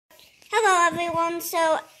Hello, everyone.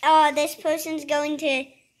 So, this person's going to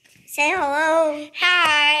say hello.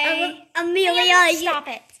 Hi. Amelia. Stop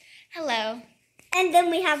it. Hello. And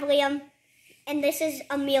then we have Liam. And this is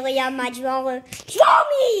Amelia, my drawer. Draw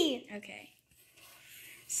me! Okay.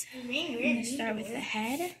 So, I'm going to start with the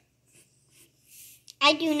head.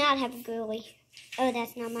 I do not have a girly. Oh,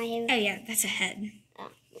 that's not my hair. Oh, yeah, that's a head. Oh.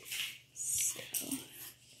 So.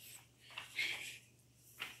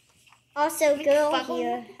 Also, girl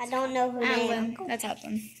here. I don't know her name. Alan. That's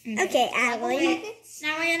Alan. Okay, Alan.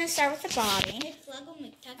 Now we're going to start with the body.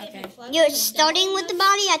 Okay. You're starting with the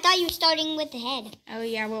body? I thought you were starting with the head. Oh,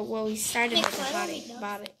 yeah, well we started with the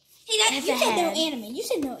body. Hey, you said no anime. You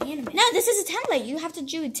said no anime. No, this is a template. You have to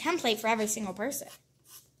do a template for every single person.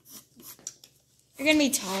 You're going to be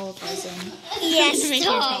tall, person. Yes, Make you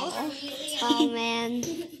tall. Oh, man.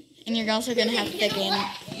 And you're also going to have thick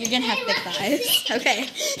you're going to have thick thighs. Okay.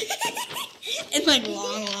 And like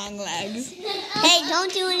long legs. Hey,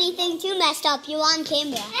 don't do anything too messed up. You're on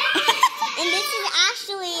camera. And this is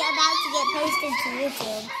actually about to get posted to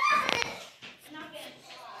YouTube.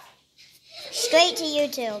 Straight to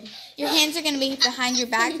YouTube. Your hands are going to be behind your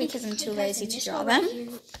back because I'm too lazy to draw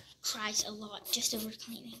them. Cries a lot just over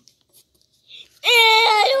cleaning.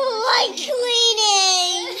 I don't like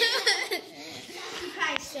cleaning. He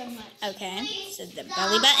cries so much. Okay, so the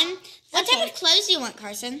belly button. What type of clothes do you want,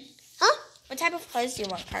 Carson? Huh? What type of clothes do you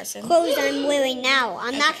want, Carson? Clothes I'm wearing now.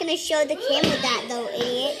 I'm not going to show the camera that, though,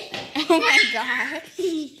 idiot. Oh my god.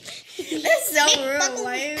 That's so rude.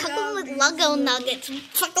 Why are you Couple with Lego nuggets.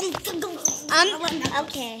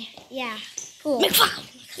 Okay. Yeah. Cool.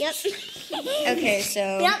 Yep. Okay,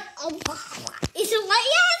 so. Yep. So what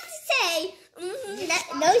you have to say?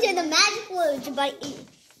 Those are the magic words, but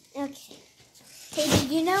okay. Hey,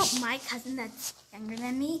 did you know my cousin that's younger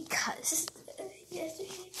than me cussed yesterday?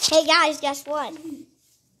 Hey guys, guess what?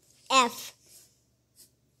 F.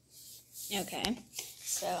 Okay,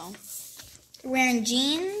 so. You're wearing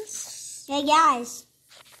jeans. Hey guys.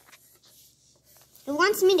 It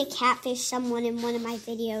wants me to catfish someone in one of my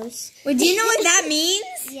videos. Well, do you know what that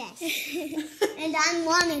means? Yes. And I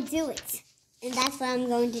want to do it. And that's what I'm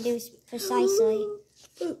going to do precisely.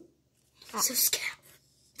 So scared.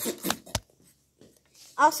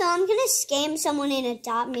 Also, I'm going to scam someone and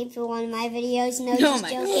adopt me for one of my videos. No, Oh just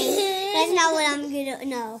my joking. That's not what I'm going to...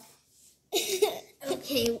 No.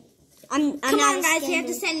 Okay. I'm Come not on, guys. You have scammer.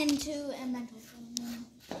 to send him to a mental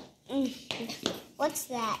asylum. What's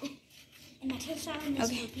that? A mental asylum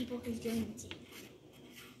is for people who's doing it.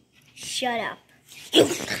 Shut up.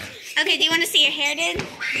 Okay, do you want to see your hair, dude?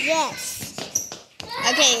 Yes.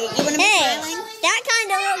 Okay, you want to be smiling? That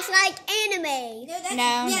kind of looks like anime.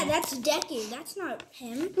 No. Yeah, that's Deku. That's not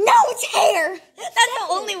him. No, it's hair. That's the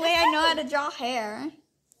only way I know how to draw hair.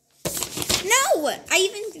 No, I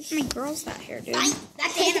even give my girls that hair, dude.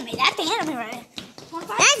 That's anime. That's anime, right? That's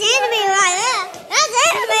anime right there. That's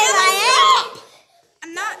anime right there.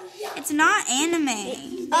 I'm not. It's not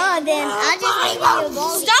anime. Oh, then I'll just make you a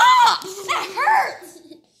ball. Stop! That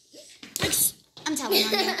hurts. I'm telling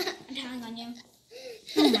on you. I'm telling on you.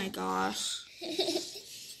 Oh my gosh.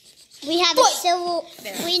 We have a civil.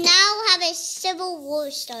 We now have a civil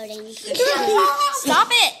war starting Stop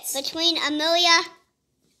it. between Amelia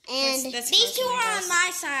and These two are on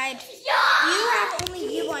my side. You have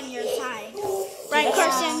only you on your side. Right,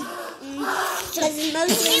 Carson? because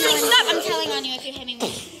mostly Stop! I'm telling on you if you hit me.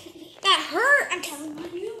 That hurt. I'm telling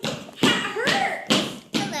on you. That hurt.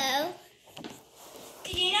 hello.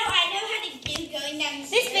 Did you know I know how to do going down the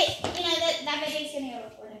stairs? You know that video's gonna get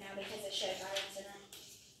recorded now because it shows violence in it.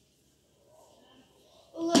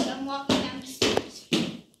 Look, I'm walking down the stairs.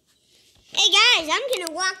 Hey guys, I'm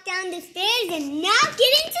gonna walk down the stairs and not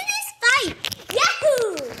get into this fight.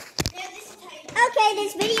 Yahoo! Okay,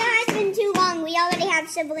 this video has been too long. We already have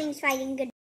siblings fighting. Good.